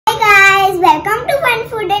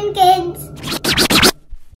wooden kids.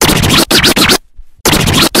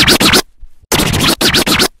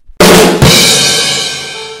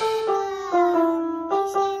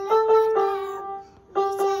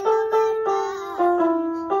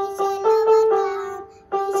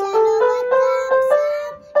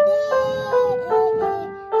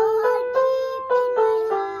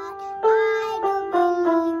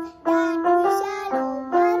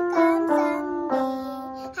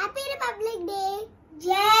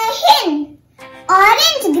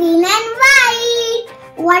 Orange, green and white.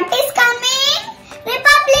 What is coming?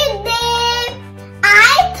 Republic Day.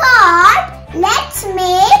 I thought let's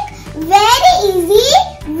make very easy,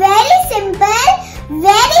 very simple,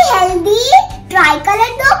 very healthy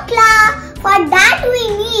tricolour dhokla. For that we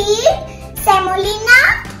need semolina,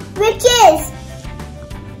 which is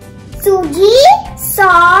Suji,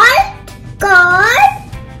 salt, curd,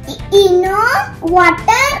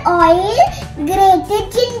 water, oil, grated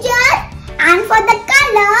ginger. And for the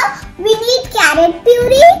color, we need carrot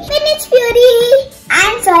puree, spinach puree.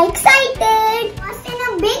 I'm so excited. First in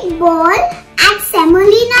a big bowl, add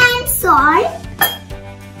semolina and salt.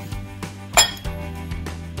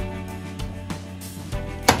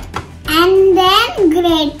 And then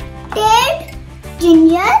grated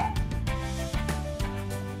ginger,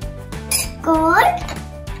 curd,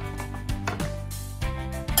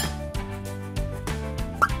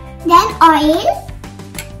 then oil.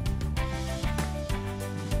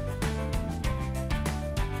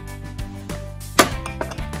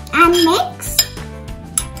 And mix.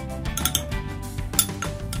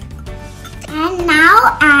 And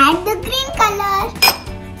now add the green color.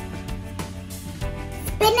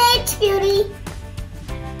 Spinach puree.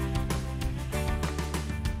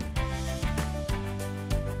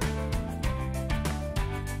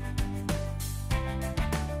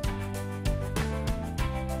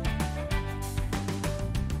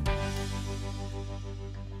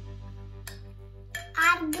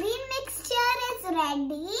 Our green mixture is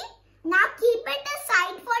ready. Now keep it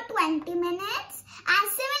aside for 20 minutes and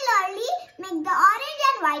similarly make the orange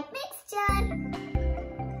and white mixture.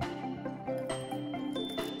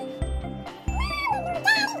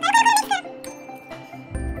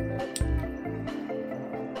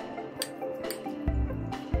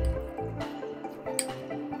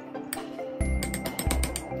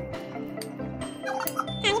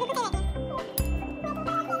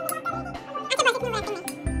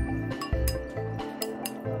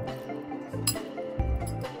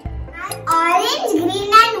 Orange,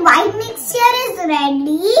 green and white mixture is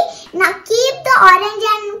ready. Now keep the orange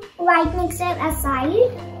and white mixture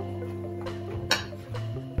aside.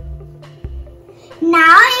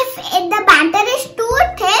 Now if the batter is too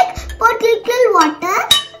thick, put little water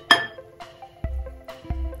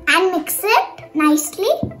and mix it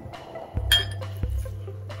nicely.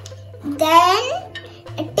 Then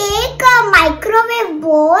take a microwave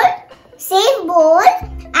bowl, safe bowl,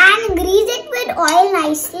 and grease it with oil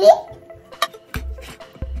nicely.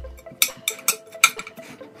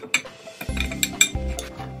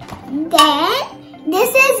 Then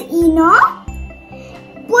this is Eno.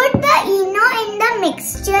 Put the Eno in the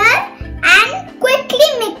mixture and quickly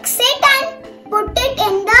mix it and put it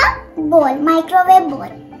in the bowl, microwave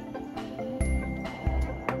bowl.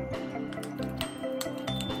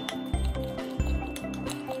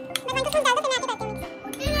 Put it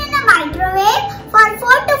in the microwave for 4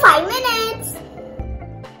 to 5 minutes.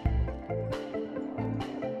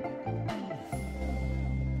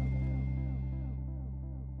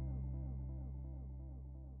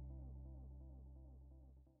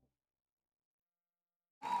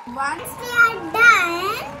 Once they are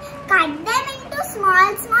done, cut them into small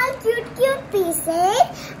cute pieces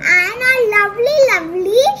and our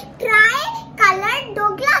lovely tri-colored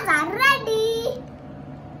dhoklas are ready.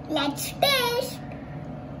 Let's taste.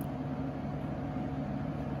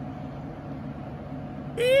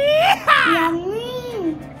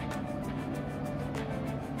 Yummy.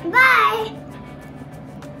 Bye.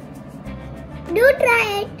 Do try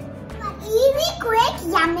it. Easy, quick,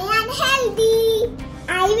 yummy and healthy.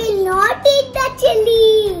 I will not eat the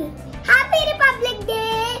chilli. Happy Republic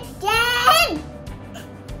Day. Jai Hind.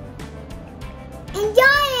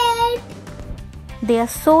 Enjoy it. They are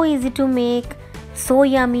so easy to make, so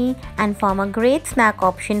yummy, and form a great snack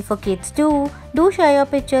option for kids too. Do share your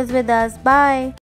pictures with us. Bye.